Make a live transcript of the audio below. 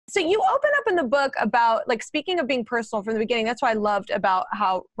So you open up in the book about, like, speaking of being personal from the beginning, that's what I loved about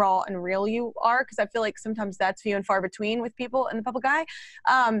how raw and real you are, because I feel like sometimes that's few and far between with people in the public eye.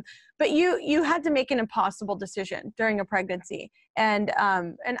 But you had to make an impossible decision during a pregnancy. And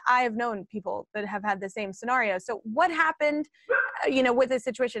I have known people that have had the same scenario. So what happened, with this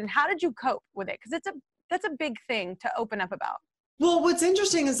situation? How did you cope with it? Because that's a big thing to open up about. Well, what's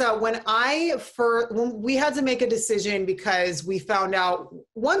interesting is that when we had to make a decision, because we found out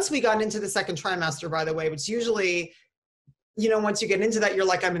once we got into the second trimester, by the way, which usually, once you get into that, you're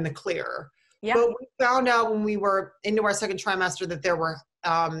like, I'm in the clear. Yeah. But we found out when we were into our second trimester that there were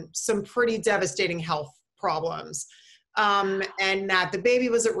some pretty devastating health problems. And that the baby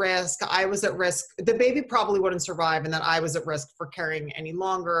was at risk. I was at risk. The baby probably wouldn't survive, and that I was at risk for carrying any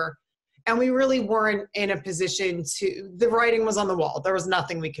longer. And we really weren't in a position the writing was on the wall. There was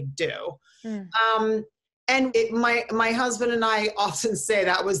nothing we could do. And my husband and I often say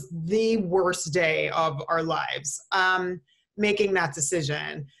that was the worst day of our lives, making that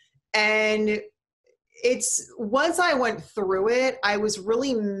decision. And once I went through it, I was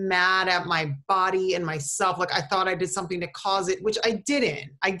really mad at my body and myself. Like, I thought I did something to cause it, which I didn't.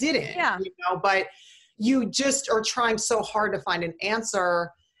 Yeah. But you just are trying so hard to find an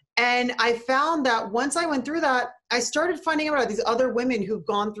answer. And I found that once I went through that, I started finding out about these other women who've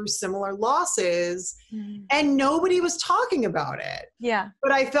gone through similar losses, and nobody was talking about it. Yeah.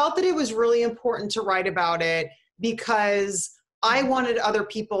 But I felt that it was really important to write about it, because I wanted other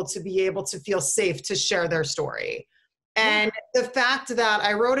people to be able to feel safe to share their story. And the fact that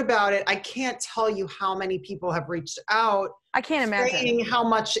I wrote about it, I can't tell you how many people have reached out. I can't imagine. Saying how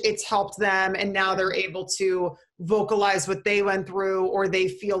much it's helped them, and now they're able to vocalize what they went through, or they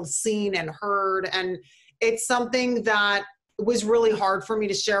feel seen and heard. And it's something that was really hard for me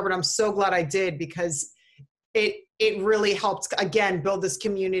to share, but I'm so glad I did, because it really helped, again, build this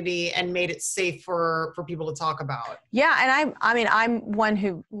community and made it safe for people to talk about. Yeah. And I'm one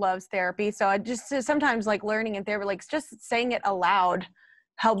who loves therapy. So I just sometimes, like, learning in therapy, like, just saying it aloud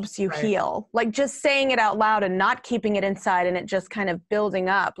helps you heal. Like, just saying it out loud and not keeping it inside and it just kind of building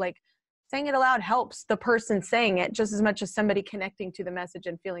up. Like, saying it aloud helps the person saying it just as much as somebody connecting to the message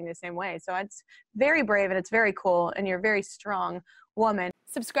and feeling the same way. So it's very brave, and it's very cool, and you're a very strong woman.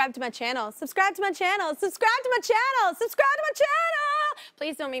 Subscribe to my channel. Subscribe to my channel. Subscribe to my channel. Subscribe to my channel.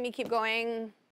 Please don't make me keep going.